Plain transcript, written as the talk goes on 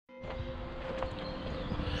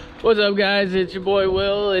What's up, guys? It's your boy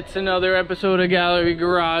Will. It's another episode of Gallery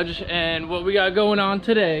Garage, and what we got going on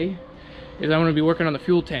today is I'm going to be working on the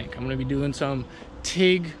fuel tank. I'm going to be doing some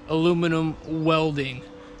TIG aluminum welding.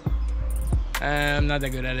 I'm not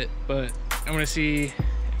that good at it, but I'm going to see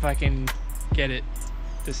if I can get it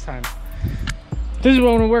this time. This is what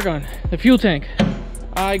I want to work on, the fuel tank.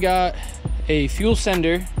 I got a fuel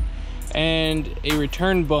sender and a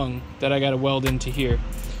return bung that I got to weld into here,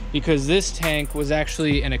 because this tank was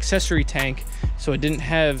actually an accessory tank, so it didn't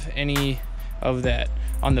have any of that.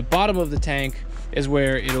 On the bottom of the tank is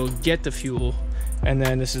where it'll get the fuel, and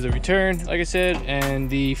then this is the return, like I said, and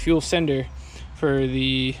the fuel sender for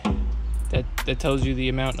the that tells you the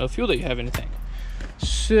amount of fuel that you have in the tank.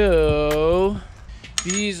 So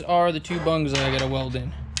these are the two bungs that I gotta weld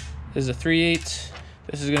in. This is a 3/8.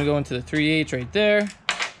 This is gonna go into the 3/8 right there.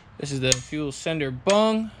 This is the fuel sender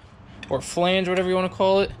bung, or flange, whatever you want to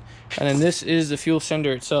call it, and then this is the fuel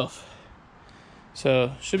sender itself.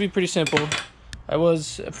 So should be pretty simple. I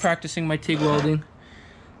was practicing my TIG welding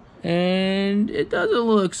and it doesn't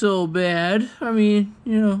look so bad. I mean,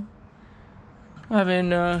 you know,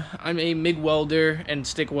 I'm a MIG welder and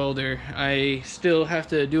stick welder. I still have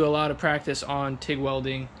to do a lot of practice on TIG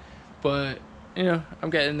welding, but you know, I'm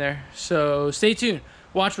getting there. So stay tuned,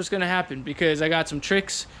 watch what's gonna happen, because I got some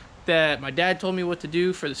tricks that my dad told me what to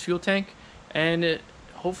do for this fuel tank, and it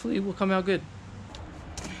hopefully will come out good.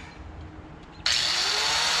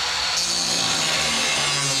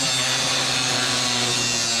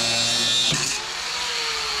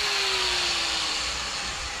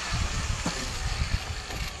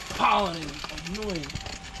 Pollen is annoying.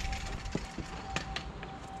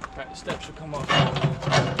 Alright, the steps should come off.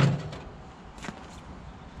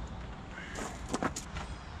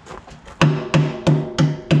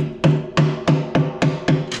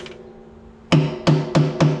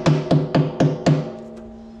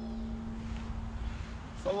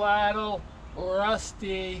 Little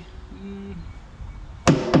rusty.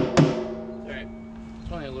 Alright,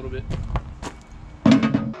 it's only a little bit.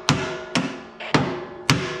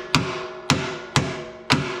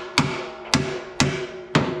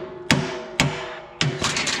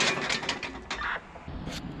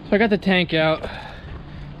 So I got the tank out.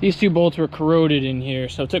 These two bolts were corroded in here,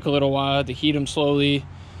 so it took a little while to heat them slowly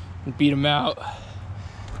and beat them out.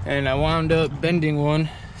 And I wound up bending one.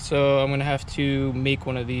 So I'm gonna have to make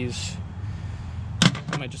one of these.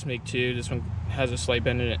 I might just make two. This one has a slight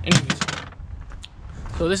bend in it. Anyways,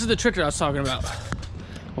 so this is the trick that I was talking about.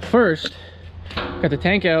 Well, first, got the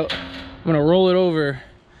tank out. I'm gonna roll it over,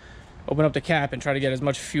 open up the cap, and try to get as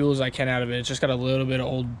much fuel as I can out of it. It's just got a little bit of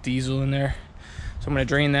old diesel in there. So I'm gonna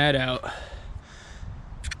drain that out.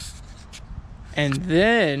 And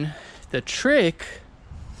then the trick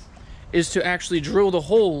is to actually drill the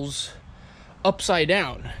holes upside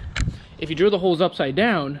down. If you drill the holes upside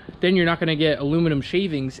down, then you're not going to get aluminum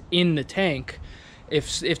shavings in the tank.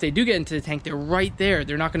 If they do get into the tank, they're right there.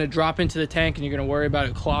 They're not going to drop into the tank, and you're going to worry about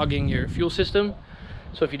it clogging your fuel system.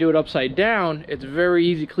 So if you do it upside down, it's very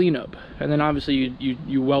easy cleanup. And then obviously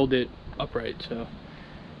you weld it upright. So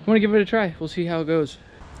I'm going to give it a try. We'll see how it goes.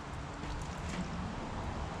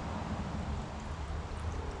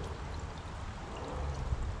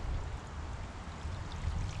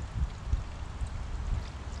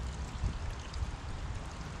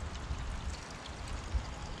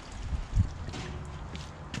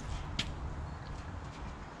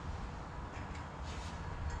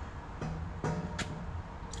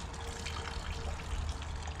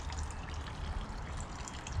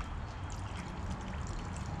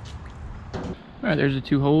 All right, there's the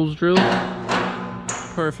two holes drilled.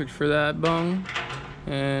 Perfect for that bung,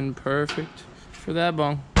 and perfect for that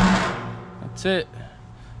bung. That's it.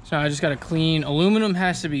 So I just gotta clean. Aluminum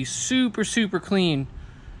has to be super, super clean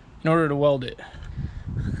in order to weld it.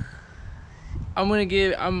 I'm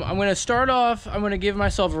gonna start off, I'm gonna give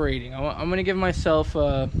myself a rating. I'm gonna give myself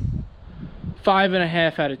a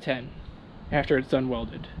 5.5 out of 10 after it's done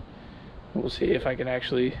welded. We'll see if I can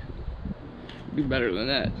actually be better than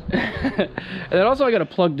that. And then also I gotta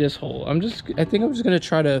plug this hole. I think I'm just gonna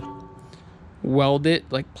try to weld it,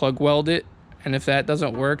 like plug weld it, and if that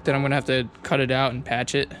doesn't work, then I'm gonna have to cut it out and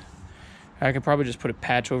patch it. I could probably just put a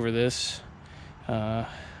patch over this. We'll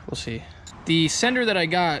see. The sender that I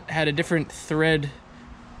got had a different thread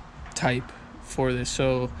type for this,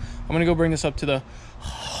 so I'm gonna go bring this up to the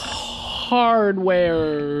hardware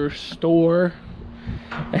store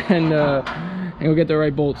and go get the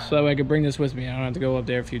right bolts, so that way I can bring this with me. I don't have to go up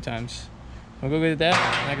there a few times. I'll go get that,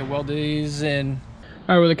 and I can weld these in.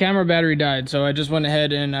 All right, well, the camera battery died, so I just went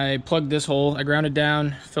ahead and I plugged this hole. I ground it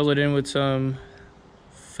down, filled it in with some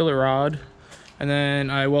filler rod, And then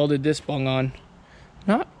I welded this bung on.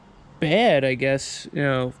 Not bad, I guess, you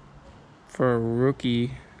know, for a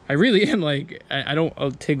rookie. I really am like, I don't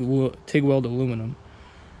TIG weld aluminum.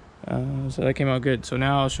 So that came out good. So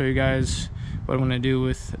now I'll show you guys what I'm gonna do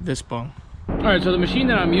with this bung. All right, so the machine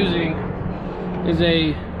that I'm using is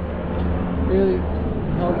a really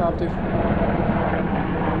helicopter.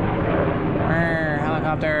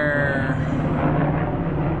 Helicopter.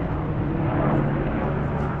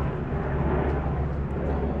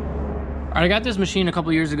 All right, I got this machine a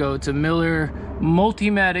couple years ago. It's a Miller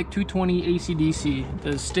MULTIMATIC 220 AC/DC.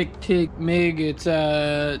 The stick, TIG, MIG. It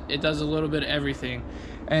does a little bit of everything.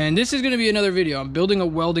 And this is gonna be another video. I'm building a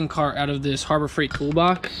welding cart out of this Harbor Freight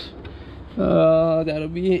toolbox. That'll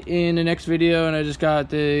be in the next video, and I just got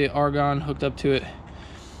the argon hooked up to it.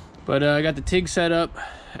 But I got the TIG set up,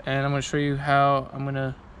 and I'm gonna show you how I'm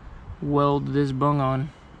gonna weld this bung on.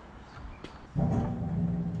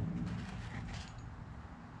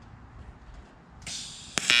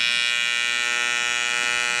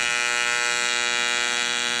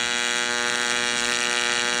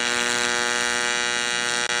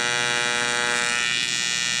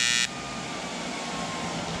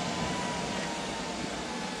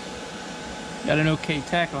 Got an okay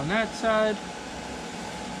tack on that side.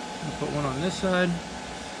 I'll put one on this side.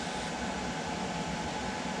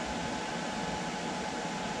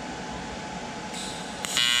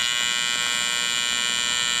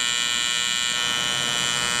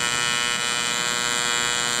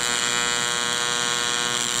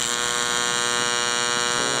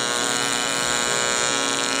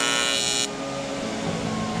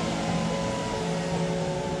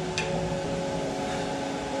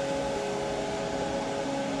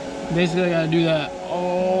 Basically, I gotta do that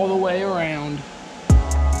all the way around.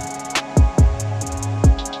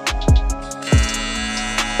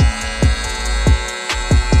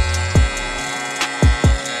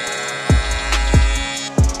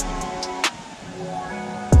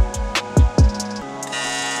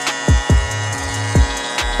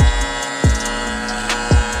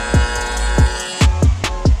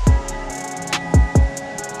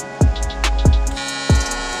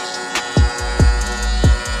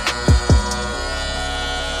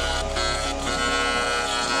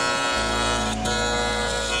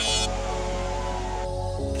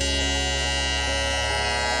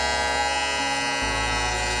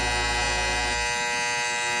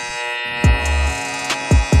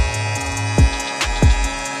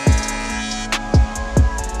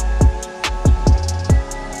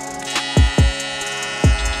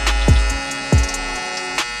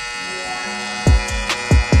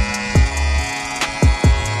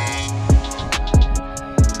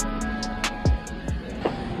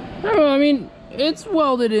 I mean, it's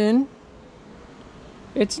welded in.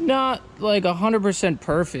 It's not like 100%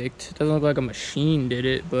 perfect. It doesn't look like a machine did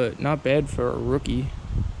it, but not bad for a rookie.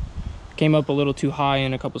 Came up a little too high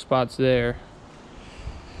in a couple spots there.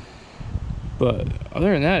 But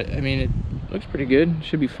other than that, I mean, it looks pretty good.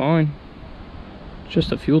 Should be fine.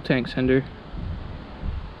 Just a fuel tank sender.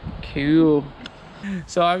 Cool.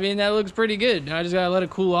 So, I mean, that looks pretty good. I just gotta let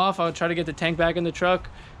it cool off. I'll try to get the tank back in the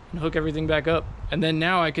truck and hook everything back up. And then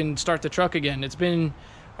now I can start the truck again. It's been,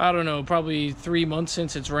 I don't know, probably 3 months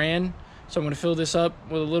since it's ran. So I'm gonna fill this up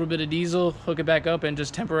with a little bit of diesel, hook it back up, and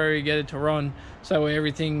just temporarily get it to run. So that way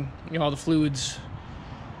everything, you know, all the fluids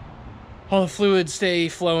stay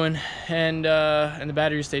flowing, and the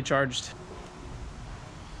batteries stay charged.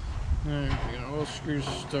 All right, we got all screws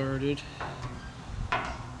started.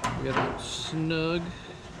 We got it snug.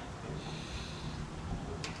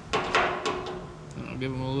 I'll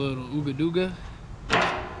give them a little ooga dooga.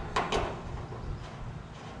 That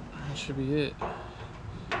should be it.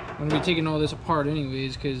 I'm gonna be taking all this apart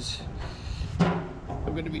anyways, because I'm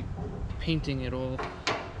gonna be painting it all.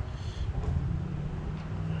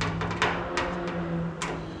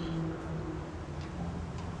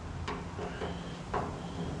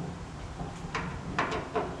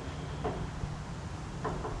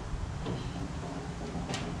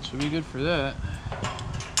 Should be good for that.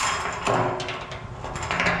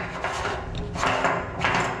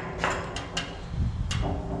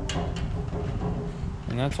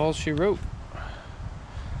 And that's all she wrote.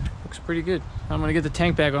 Looks pretty good. I'm gonna get the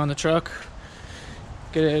tank back on the truck,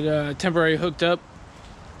 get it temporarily hooked up,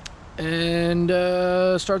 and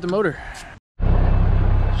start the motor.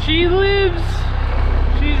 She lives.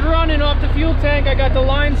 She's running off the fuel tank. I got the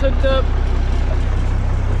lines hooked up.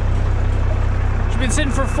 She's been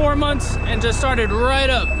sitting for 4 months and just started right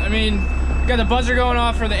up. I mean, got the buzzer going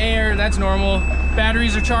off for the air. That's normal.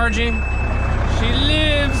 Batteries are charging. She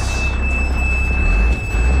lives.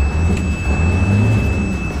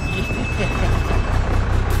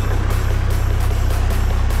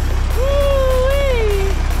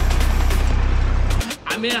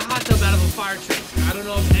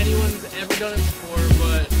 don't know if anyone's ever done it before,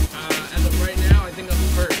 but